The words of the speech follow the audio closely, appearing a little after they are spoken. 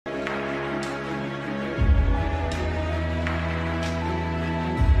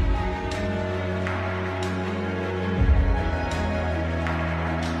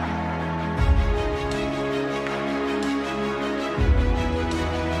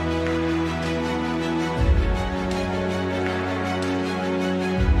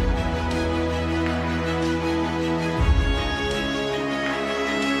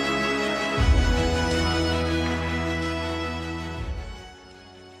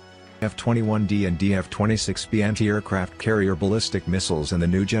DF-21D and DF-26B anti-aircraft carrier ballistic missiles and the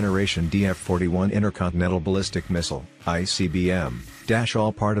new generation DF-41 intercontinental ballistic missile, ICBM,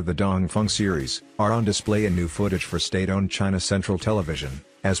 all part of the Dongfeng series, are on display in new footage for state-owned China Central Television,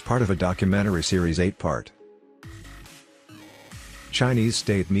 as part of a documentary series 8-part. Chinese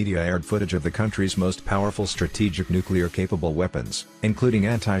state media aired footage of the country's most powerful strategic nuclear-capable weapons, including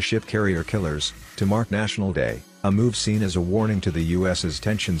anti-ship carrier killers, to mark National Day, a move seen as a warning to the U.S. as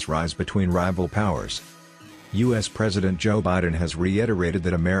tensions rise between rival powers. U.S. President Joe Biden has reiterated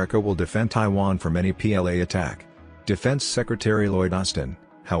that America will defend Taiwan from any PLA attack. Defense Secretary Lloyd Austin,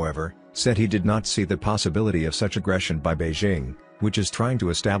 however, said he did not see the possibility of such aggression by Beijing, which is trying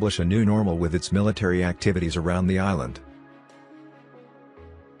to establish a new normal with its military activities around the island.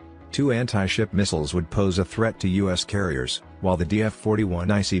 Two anti-ship missiles would pose a threat to U.S. carriers, while the DF-41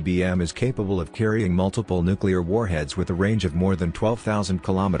 ICBM is capable of carrying multiple nuclear warheads with a range of more than 12,000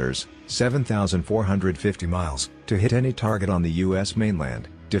 kilometers (7,450 miles) to hit any target on the U.S. mainland,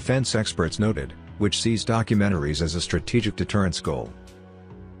 defense experts noted, which sees documentaries as a strategic deterrence goal.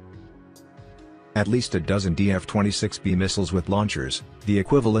 At least a dozen DF-26B missiles with launchers, the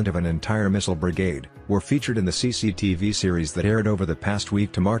equivalent of an entire missile brigade, were featured in the CCTV series that aired over the past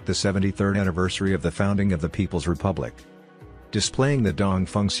week to mark the 73rd anniversary of the founding of the People's Republic. Displaying the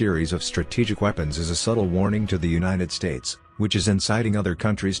Dongfeng series of strategic weapons is a subtle warning to the United States, which is inciting other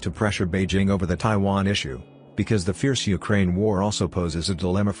countries to pressure Beijing over the Taiwan issue, because the fierce Ukraine war also poses a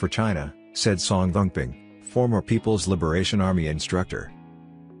dilemma for China, said Song Dongfeng, former People's Liberation Army instructor.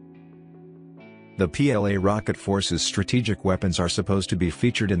 The PLA rocket force's strategic weapons are supposed to be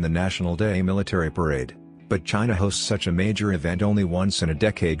featured in the National Day military parade, but China hosts such a major event only once in a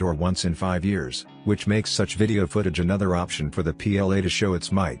decade or once in 5 years, which makes such video footage another option for the PLA to show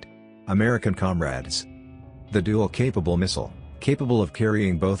its might. American comrades. The dual-capable missile, capable of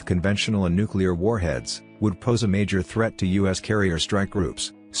carrying both conventional and nuclear warheads, would pose a major threat to U.S. carrier strike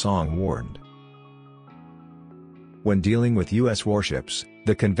groups, Song warned. When dealing with U.S. warships,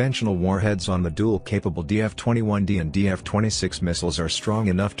 the conventional warheads on the dual-capable DF-21D and DF-26 missiles are strong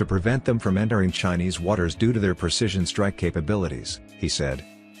enough to prevent them from entering Chinese waters due to their precision strike capabilities, he said.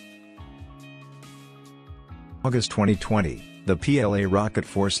 August 2020, the PLA rocket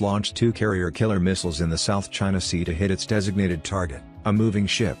force launched two carrier killer missiles in the South China Sea to hit its designated target, a moving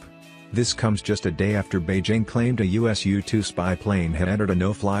ship. This comes just a day after Beijing claimed a US U-2 spy plane had entered a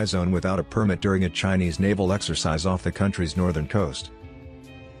no-fly zone without a permit during a Chinese naval exercise off the country's northern coast.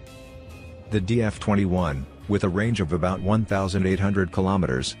 The DF-21, with a range of about 1,800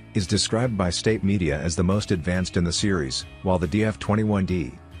 kilometers, is described by state media as the most advanced in the series, while the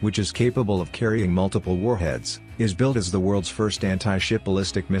DF-21D, which is capable of carrying multiple warheads, is billed as the world's first anti-ship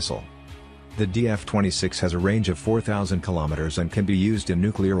ballistic missile. The DF-26 has a range of 4,000 kilometers and can be used in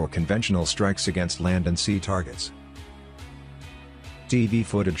nuclear or conventional strikes against land and sea targets. TV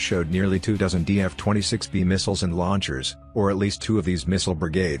footage showed nearly 24 DF-26B missiles and launchers, or at least two of these missile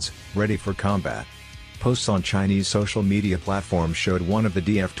brigades, ready for combat. Posts on Chinese social media platforms showed one of the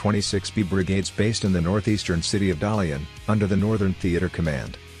DF-26B brigades based in the northeastern city of Dalian, under the Northern Theater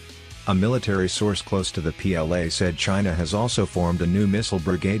Command. A military source close to the PLA said China has also formed a new missile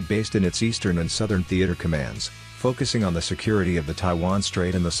brigade based in its eastern and southern theater commands, focusing on the security of the Taiwan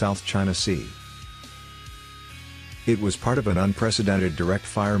Strait and the South China Sea. It was part of an unprecedented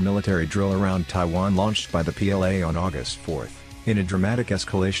direct-fire military drill around Taiwan launched by the PLA on August 4, in a dramatic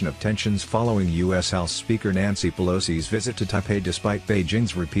escalation of tensions following U.S. House Speaker Nancy Pelosi's visit to Taipei despite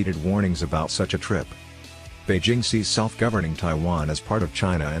Beijing's repeated warnings about such a trip. Beijing sees self-governing Taiwan as part of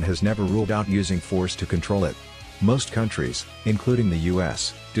China and has never ruled out using force to control it. Most countries, including the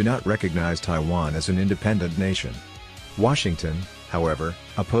U.S., do not recognize Taiwan as an independent nation. Washington, however,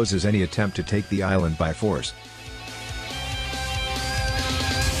 opposes any attempt to take the island by force,